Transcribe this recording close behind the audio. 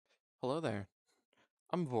Hello there.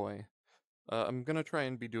 I'm Voy. I'm gonna try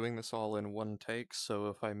and be doing this all in one take, so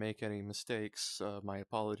if I make any mistakes, my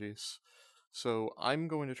apologies. So I'm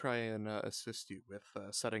going to try and assist you with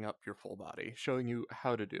setting up your full body, showing you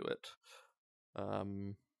how to do it.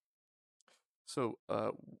 Um, so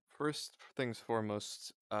first things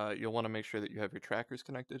foremost, you'll want to make sure that you have your trackers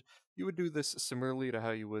connected. You would do this similarly to how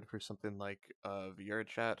you would for something like VR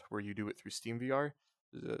chat, where you do it through SteamVR.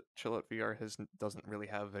 ChilloutVR doesn't really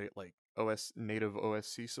have a native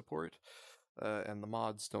OSC support, and the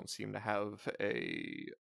mods don't seem to have a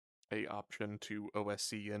option to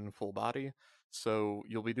OSC in full body. So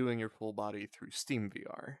you'll be doing your full body through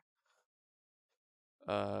SteamVR.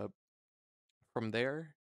 Uh, From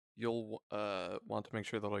there, you'll want to make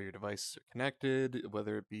sure that all your devices are connected,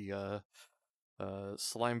 whether it be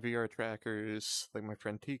Slime VR trackers like my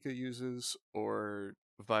friend Tika uses, or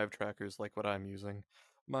Vive trackers like what I'm using.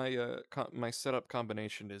 My setup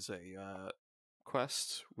combination is a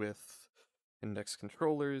Quest with index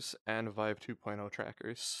controllers and Vive 2.0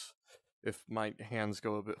 trackers. If my hands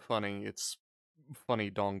go a bit funny, it's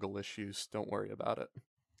funny dongle issues. Don't worry about it.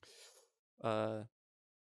 Uh,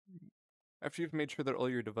 After you've made sure that all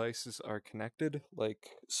your devices are connected, like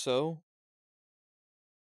so,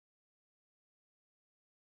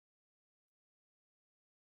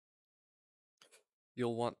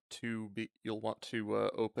 you'll want to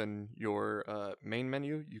open your main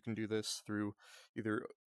menu. You can do this through either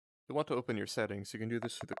you'll want to open your settings. You can do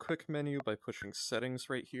this through the quick menu by pushing settings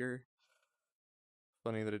right here.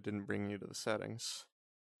 Funny that it didn't bring you to the settings.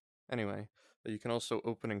 Anyway, you can also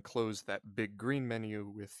open and close that big green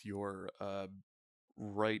menu with your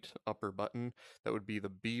right upper button. That would be the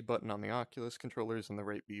B button on the Oculus controllers and the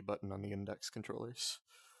right B button on the Index controllers.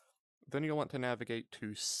 Then you'll want to navigate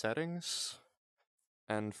to Settings,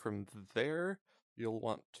 and from there, you'll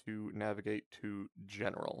want to navigate to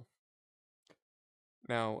General.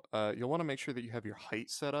 Now, you'll want to make sure that you have your height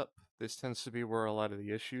set up. This tends to be where a lot of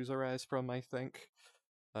the issues arise from, I think.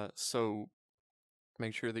 So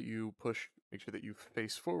make sure that you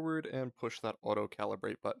face forward and push that auto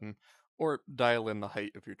calibrate button, or dial in the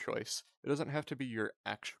height of your choice. It doesn't have to be your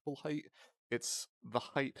actual height, it's the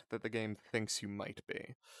height that the game thinks you might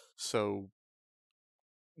be. So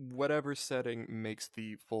whatever setting makes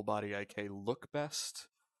the full body IK look best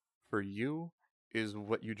for you is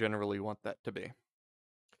what you generally want that to be.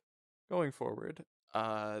 Going forward,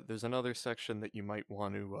 there's another section that you might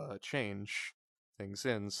want to change things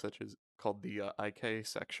in, such as called the IK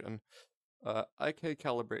section. IK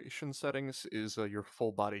Calibration Settings is your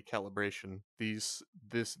full body calibration. These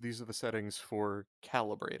are the settings for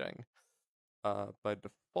calibrating. By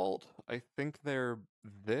default, I think they're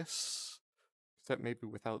this, except maybe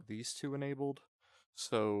without these two enabled.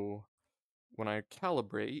 So when I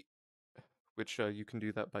calibrate, which you can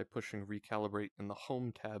do that by pushing recalibrate in the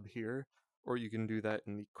home tab here, or you can do that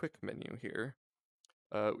in the quick menu here.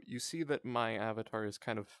 You see that my avatar is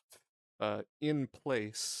kind of in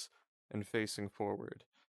place and facing forward.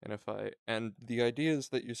 And the idea is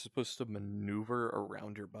that you're supposed to maneuver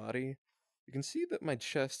around your body. You can see that my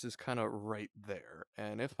chest is kind of right there,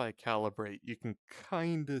 and if I calibrate, you can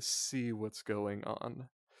kind of see what's going on.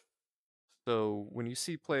 So when you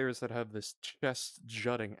see players that have this chest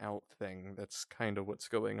jutting out thing, that's kind of what's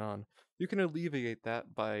going on. You can alleviate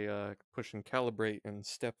that by pushing calibrate and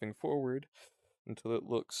stepping forward until it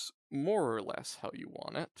looks more or less how you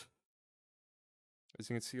want it. As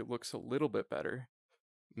you can see, it looks a little bit better.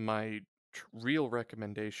 My real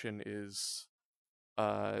recommendation is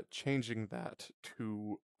changing that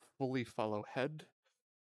to fully follow head,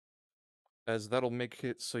 as that'll make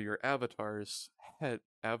it so your avatar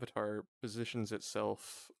positions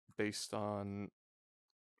itself based on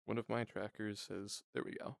one of my trackers says, there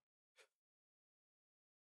we go.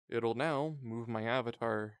 It'll now move my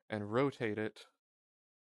avatar and rotate it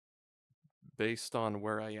based on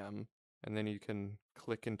where I am, and then you can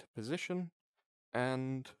click into position,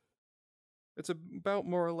 and it's about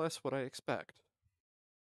more or less what I expect.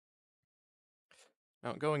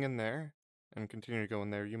 Now, going in there, and continue to go in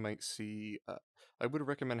there, you might see, I would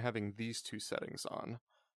recommend having these two settings on.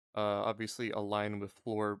 Obviously, align with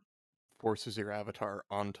floor forces your avatar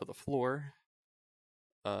onto the floor.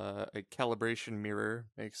 A calibration mirror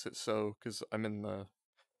makes it so, because I'm in the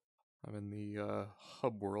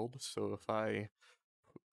hub world, so if I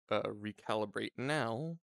recalibrate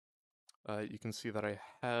now, you can see that I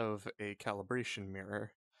have a calibration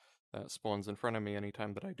mirror that spawns in front of me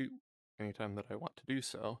anytime that I want to do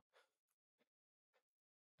so.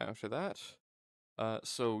 After that,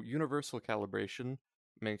 so universal calibration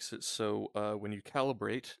makes it so when you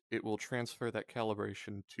calibrate, it will transfer that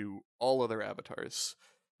calibration to all other avatars.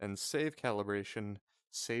 And save calibration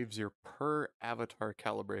saves your per avatar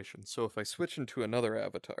calibration. So if I switch into another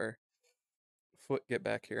avatar, foot, get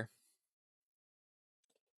back here.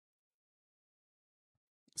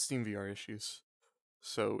 SteamVR issues.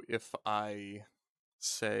 So if I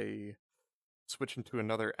say switch into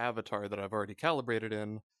another avatar that I've already calibrated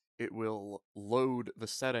in, it will load the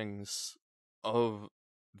settings of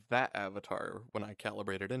that avatar when I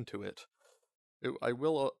calibrate it into it. I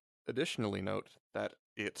will additionally note that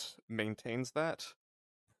it maintains that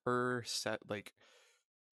per set, like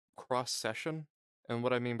cross session. And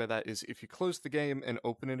what I mean by that is if you close the game and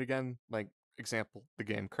open it again, like example, the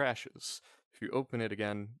game crashes. If you open it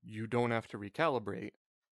again, you don't have to recalibrate.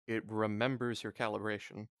 It remembers your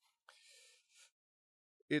calibration.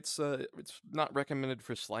 It's not recommended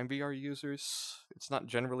for SlimeVR users. It's not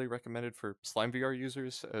generally recommended for SlimeVR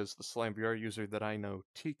users, as the SlimeVR user that I know,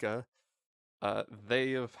 Tika,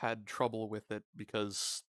 they have had trouble with it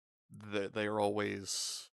because they're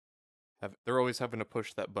always having to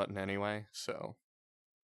push that button anyway. So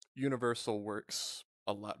Universal works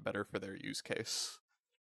a lot better for their use case.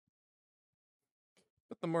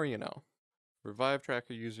 But the more you know. For Vive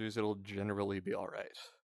Tracker users, it'll generally be alright.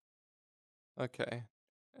 Okay,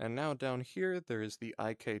 and now down here there is the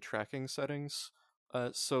IK tracking settings.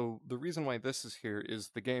 So the reason why this is here is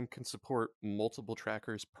the game can support multiple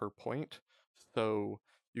trackers per point. So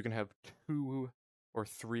you can have 2 or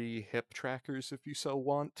 3 hip trackers if you so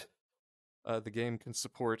want. The game can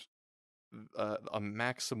support a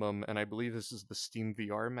maximum, and I believe this is the Steam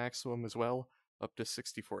VR maximum as well, up to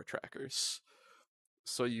 64 trackers.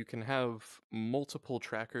 So you can have multiple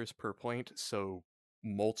trackers per point, so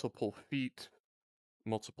multiple feet,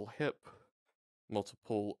 multiple hip,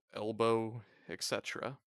 multiple elbow,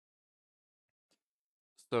 etc.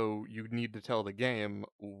 So you need to tell the game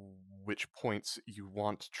which points you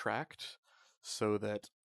want tracked so that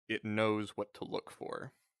it knows what to look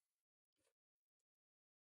for.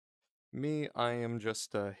 Me, I am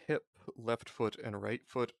just a hip, left foot, and right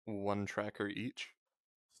foot, 1 tracker each.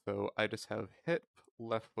 So I just have hip,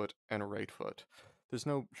 left foot, and right foot. There's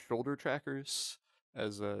no shoulder trackers,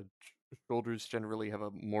 as shoulders generally have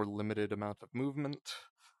a more limited amount of movement.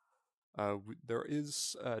 There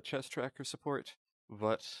is chest tracker support,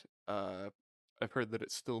 but I've heard that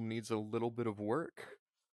it still needs a little bit of work.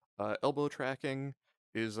 Elbow tracking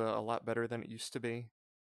is a lot better than it used to be,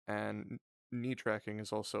 and knee tracking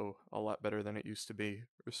is also a lot better than it used to be,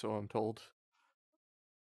 or so I'm told.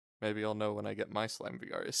 Maybe I'll know when I get my Slime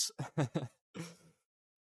VRs.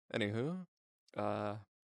 Anywho, uh,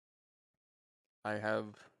 I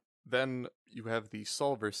have. Then you have the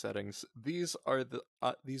solver settings. These are the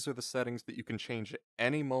settings that you can change at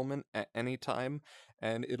any moment, at any time,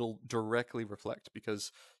 and it'll directly reflect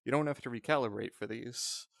because you don't have to recalibrate for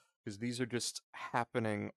these because these are just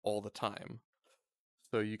happening all the time.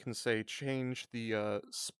 So you can say change the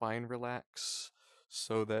spine relax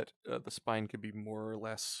so that the spine could be more or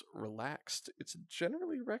less relaxed. It's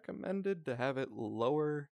generally recommended to have it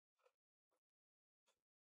lower.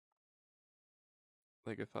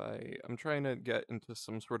 Like if I'm trying to get into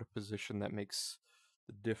some sort of position that makes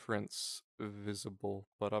the difference visible,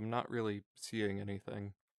 but I'm not really seeing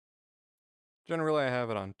anything. Generally I have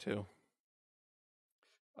it on 2.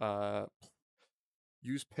 Uh,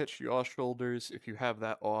 use pitch yaw shoulders. If you have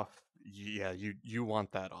that off, yeah, you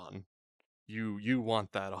want that on. You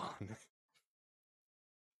want that on.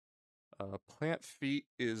 Plant feet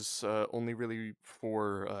is only really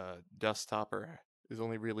for desktop, or is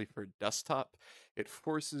only really for desktop. It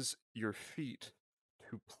forces your feet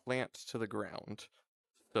to plant to the ground.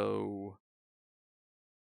 So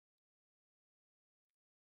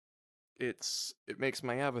it makes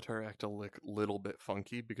my avatar act a little bit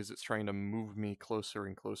funky because it's trying to move me closer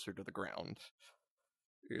and closer to the ground.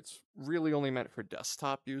 It's really only meant for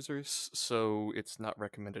desktop users, so it's not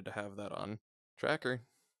recommended to have that on. Tracker.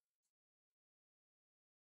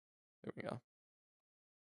 There we go.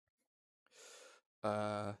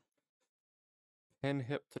 Pin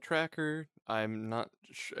hip to tracker. I'm not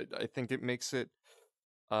sure. I think it makes it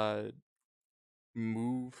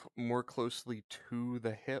move more closely to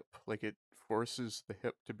the hip, like it forces the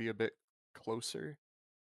hip to be a bit closer.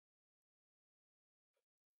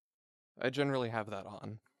 I generally have that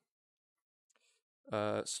on.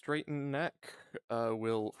 Straighten neck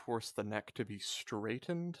will force the neck to be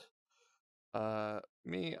straightened.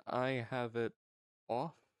 Me, I have it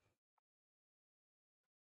off.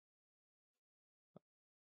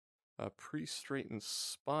 Pre-straighten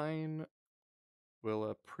spine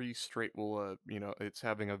will pre-straight will it's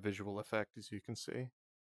having a visual effect, as you can see.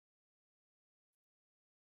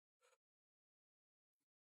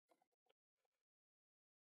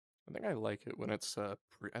 I think I like it when it's I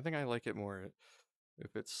think I like it more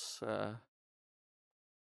if it's I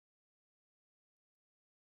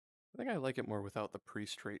think I like it more without the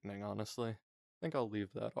pre-straightening, honestly. I think I'll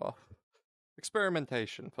leave that off.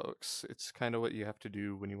 Experimentation, folks. It's kind of what you have to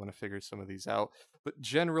do when you want to figure some of these out. But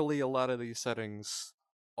generally, a lot of these settings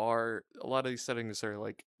are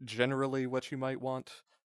like generally what you might want.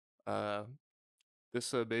 Uh,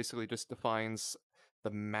 this basically just defines the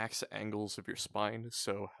max angles of your spine,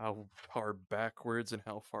 so how far backwards and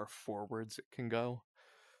how far forwards it can go,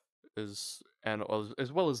 as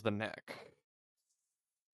well as the neck.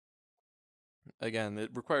 Again, it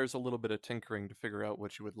requires a little bit of tinkering to figure out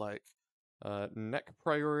what you would like. Neck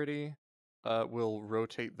priority will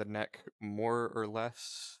rotate the neck more or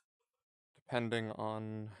less depending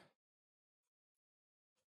on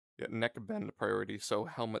neck bend priority, so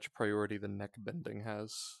how much priority the neck bending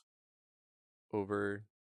has over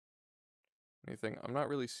anything. I'm not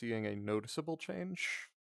really seeing a noticeable change.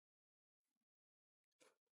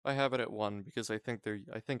 I have it at 1 because I think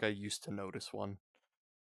I used to notice one.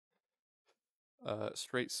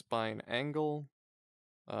 Straight spine angle.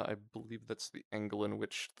 I believe that's the angle in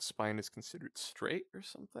which the spine is considered straight or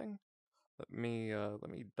something. Let me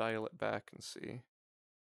dial it back and see.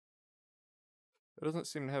 It doesn't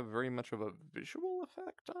seem to have very much of a visual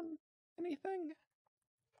effect on anything,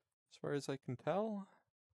 as far as I can tell.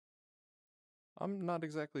 I'm not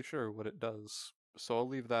exactly sure what it does, so I'll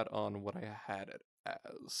leave that on what I had it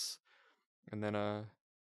as. And then how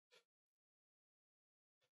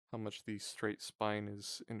much the straight spine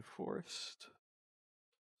is enforced.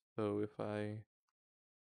 So if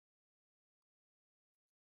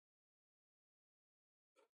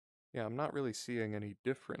yeah, I'm not really seeing any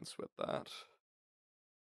difference with that.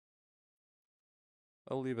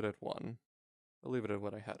 I'll leave it at 1. I'll leave it at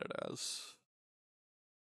what I had it as.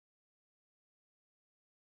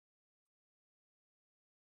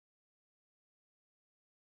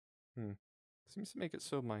 Seems to make it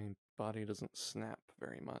so my body doesn't snap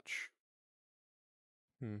very much.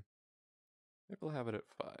 Maybe I'll have it at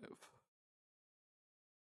 5.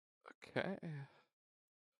 Okay.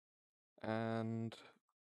 And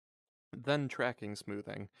then tracking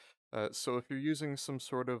smoothing. So if you're using some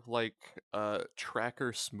sort of like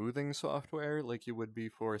tracker smoothing software, like you would be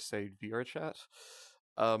for, say, VRChat,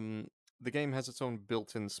 the game has its own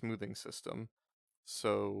built-in smoothing system.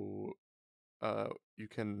 So you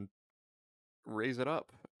can raise it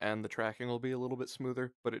up and the tracking will be a little bit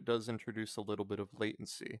smoother, but it does introduce a little bit of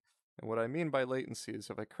latency. And what I mean by latency is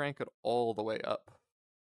if I crank it all the way up,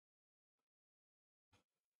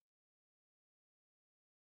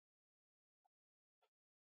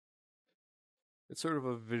 it's sort of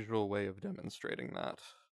a visual way of demonstrating that.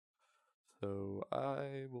 So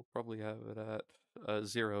I will probably have it at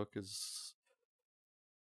 0 because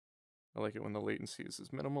I like it when the latency is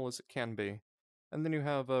as minimal as it can be. And then you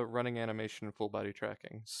have a running animation full body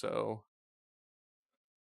tracking. So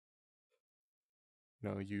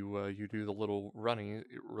you do the little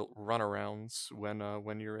runarounds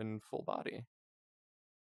when you're in full body.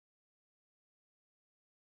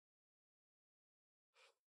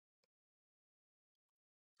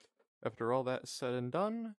 After all that is said and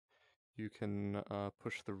done, you can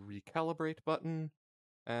push the recalibrate button,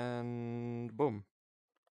 and boom.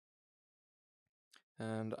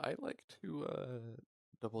 And I like to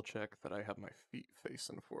double check that I have my feet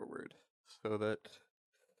facing forward, so that,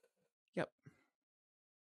 yep.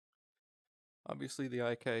 Obviously the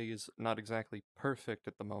IK is not exactly perfect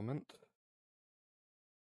at the moment.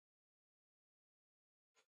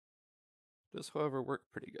 It does, however, work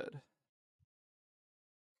pretty good.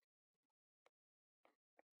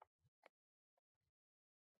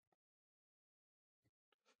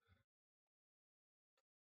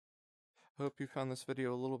 Hope you found this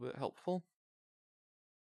video a little bit helpful.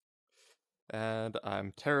 And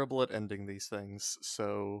I'm terrible at ending these things,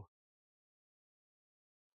 so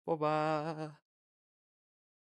bye-bye!